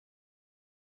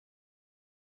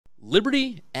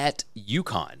Liberty at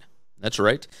UConn. That's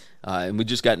right. And we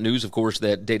just got news, of course,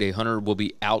 that Day Hunter will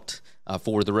be out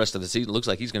for the rest of the season. It looks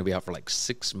like he's going to be out for like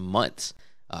 6 months.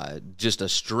 Just a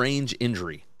strange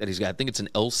injury that he's got. I think it's an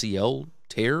LCL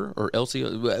tear or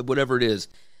LCL, whatever it is.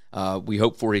 We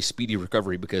hope for a speedy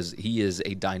recovery because he is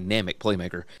a dynamic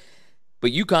playmaker.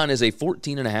 But UConn is a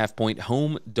 14.5-point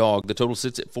home dog. The total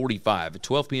sits at 45 at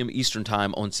 12 p.m. Eastern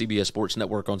Time on CBS Sports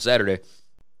Network on Saturday.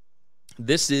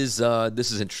 This is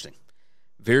interesting.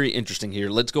 Very interesting here.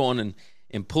 Let's go on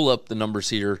and pull up the numbers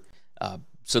here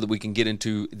so that we can get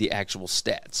into the actual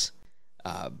stats.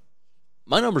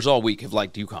 My numbers all week have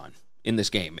liked UConn in this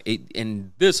game.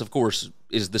 And this, of course,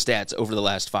 is the stats over the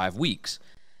last 5 weeks.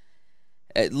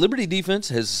 Liberty defense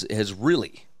has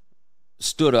really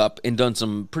stood up and done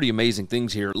some pretty amazing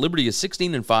things here. Liberty is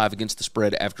 16-5 against the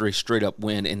spread after a straight-up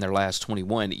win in their last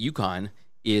 21. UConn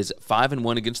is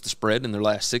 5-1 against the spread in their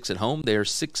last 6 at home. They are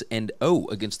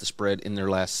 6-0 against the spread in their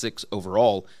last 6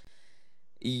 overall.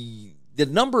 The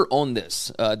number on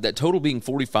this, that total being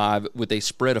 45 with a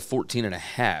spread of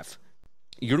 14.5,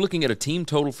 you're looking at a team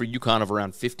total for UConn of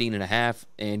around 15.5,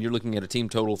 and you're looking at a team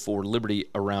total for Liberty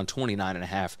around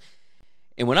 29.5.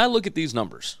 And when I look at these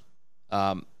numbers,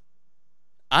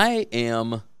 I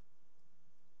am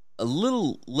a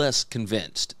little less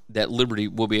convinced that Liberty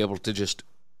will be able to just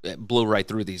blow right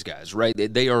through these guys, right?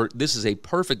 This is a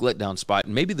perfect letdown spot,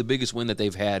 and maybe the biggest win that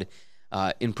they've had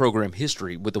in program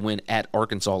history with the win at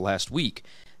Arkansas last week.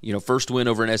 You know, first win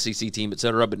over an SEC team,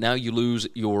 etc., but now you lose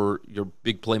your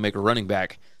big playmaker running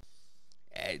back.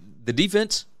 The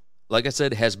defense, like I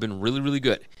said, has been really, really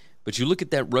good. But you look at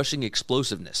that rushing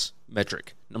explosiveness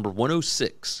metric, number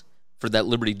 106 for that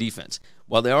Liberty defense.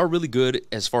 While they are really good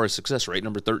as far as success rate,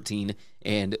 number 13,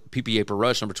 and PPA per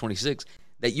rush, number 26,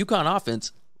 that UConn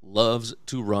offense loves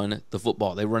to run the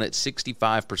football. They run it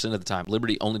 65% of the time.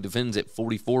 Liberty only defends it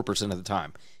 44% of the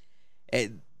time.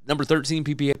 Number 13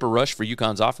 PPA per rush for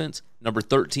UConn's offense. Number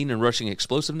 13 in rushing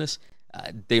explosiveness.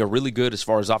 They are really good as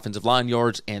far as offensive line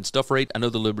yards and stuff rate. I know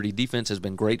the Liberty defense has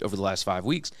been great over the last 5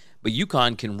 weeks, but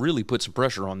UConn can really put some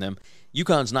pressure on them.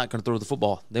 UConn's not going to throw the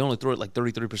football. They only throw it like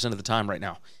 33% of the time right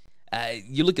now.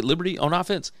 You look at Liberty on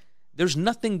offense, there's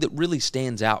nothing that really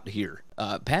stands out here.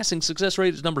 Passing success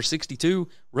rate is number 62.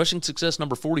 Rushing success,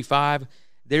 number 45.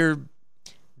 They're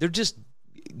just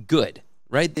good,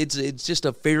 right? It's just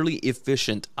a fairly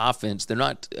efficient offense. They're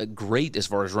not great as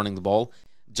far as running the ball.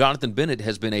 Jonathan Bennett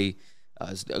has been a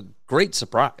great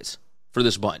surprise for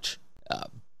this bunch.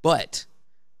 But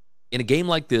in a game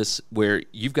like this where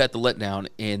you've got the letdown,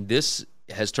 and this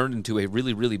has turned into a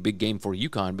really, really big game for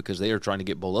UConn because they are trying to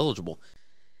get bowl eligible,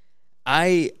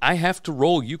 I have to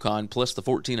roll UConn plus the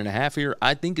 14.5 here.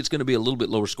 I think it's going to be a little bit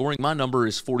lower scoring. My number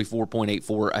is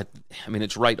 44.84. I mean,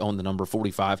 it's right on the number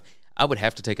 45. I would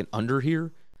have to take an under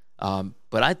here.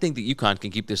 But I think that UConn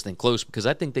can keep this thing close because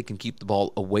I think they can keep the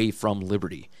ball away from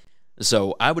Liberty.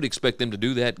 So I would expect them to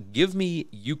do that. Give me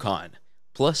UConn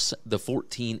plus the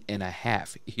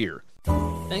 14.5 here.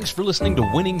 Thanks for listening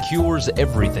to Winning Cures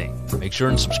Everything. Make sure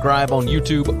and subscribe on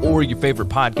YouTube or your favorite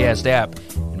podcast app.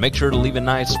 And make sure to leave a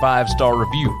nice 5-star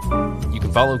review. You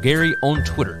can follow Gary on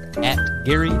Twitter at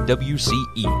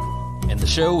GaryWCE. And the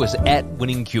show is at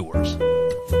Winning Cures.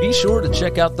 Be sure to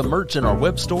check out the merch in our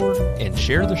web store and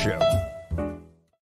share the show.